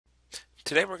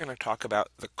Today we're going to talk about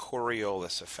the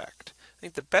Coriolis effect. I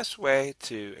think the best way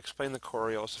to explain the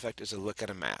Coriolis effect is to look at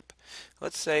a map.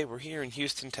 Let's say we're here in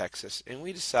Houston, Texas, and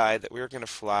we decide that we're going to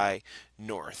fly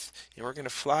north. And we're going to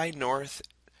fly north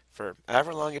for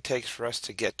however long it takes for us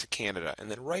to get to Canada.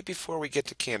 And then right before we get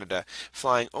to Canada,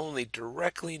 flying only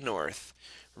directly north,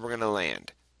 we're going to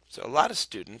land. So a lot of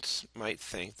students might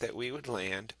think that we would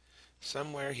land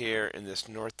somewhere here in this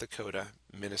North Dakota,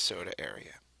 Minnesota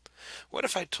area. What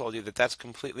if I told you that that's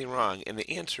completely wrong and the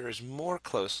answer is more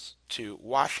close to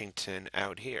Washington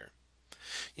out here?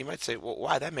 You might say, well,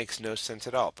 why? That makes no sense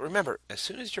at all. But remember, as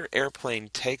soon as your airplane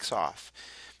takes off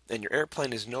and your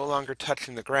airplane is no longer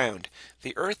touching the ground,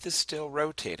 the Earth is still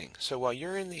rotating. So while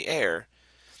you're in the air,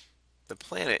 the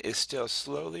planet is still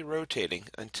slowly rotating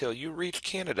until you reach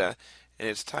Canada and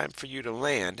it's time for you to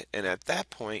land. And at that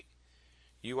point,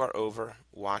 you are over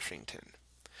Washington.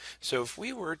 So if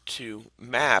we were to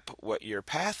map what your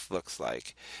path looks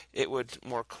like, it would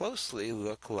more closely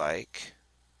look like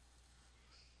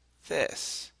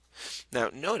this. Now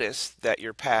notice that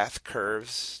your path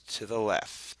curves to the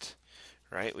left,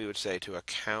 right? We would say to a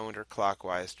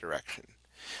counterclockwise direction.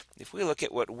 If we look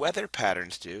at what weather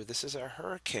patterns do, this is a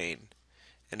hurricane.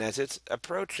 And as it's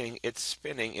approaching, it's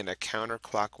spinning in a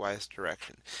counterclockwise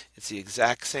direction. It's the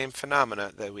exact same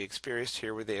phenomena that we experienced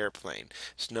here with the airplane.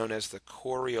 It's known as the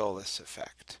Coriolis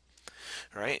effect.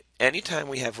 All right? Anytime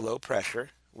we have low pressure,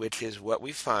 which is what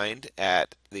we find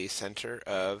at the center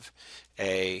of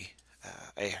a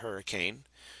hurricane,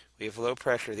 we have low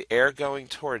pressure. The air going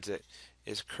towards it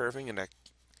is curving in a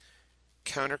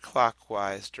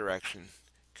counterclockwise direction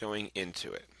going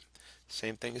into it.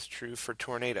 Same thing is true for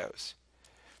tornadoes.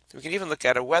 We can even look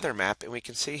at a weather map and we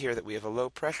can see here that we have a low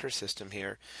pressure system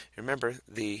here. Remember,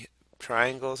 the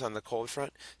triangles on the cold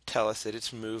front tell us that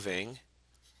it's moving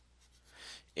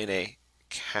in a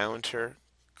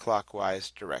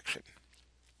counterclockwise direction.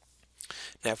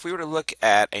 Now if we were to look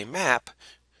at a map,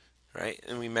 right,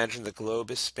 and we imagine the globe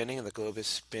is spinning and the globe is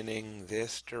spinning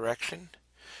this direction,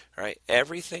 right,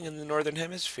 everything in the northern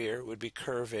hemisphere would be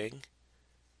curving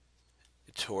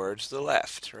towards the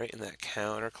left, right, in that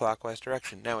counterclockwise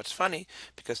direction. Now it's funny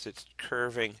because it's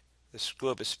curving, this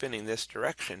globe is spinning this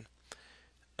direction.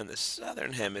 In the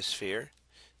southern hemisphere,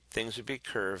 things would be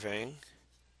curving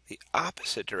the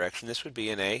opposite direction. This would be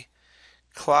in a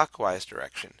clockwise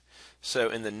direction. So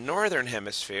in the northern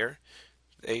hemisphere,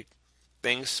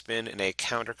 things spin in a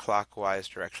counterclockwise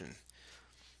direction.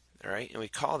 All right, and we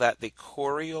call that the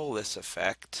Coriolis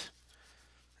effect.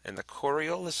 And the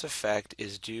Coriolis effect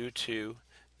is due to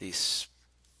the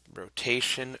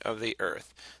rotation of the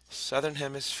Earth. The southern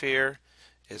hemisphere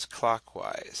is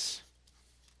clockwise.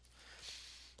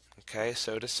 Okay,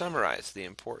 so to summarize, the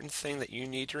important thing that you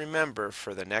need to remember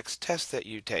for the next test that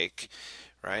you take,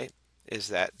 right, is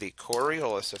that the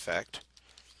Coriolis effect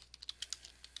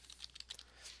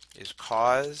is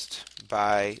caused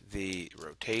by the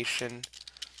rotation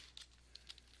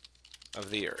of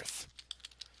the Earth.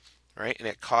 Right? And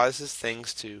it causes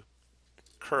things to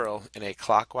curl in a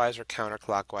clockwise or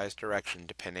counterclockwise direction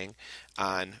depending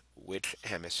on which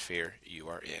hemisphere you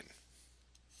are in.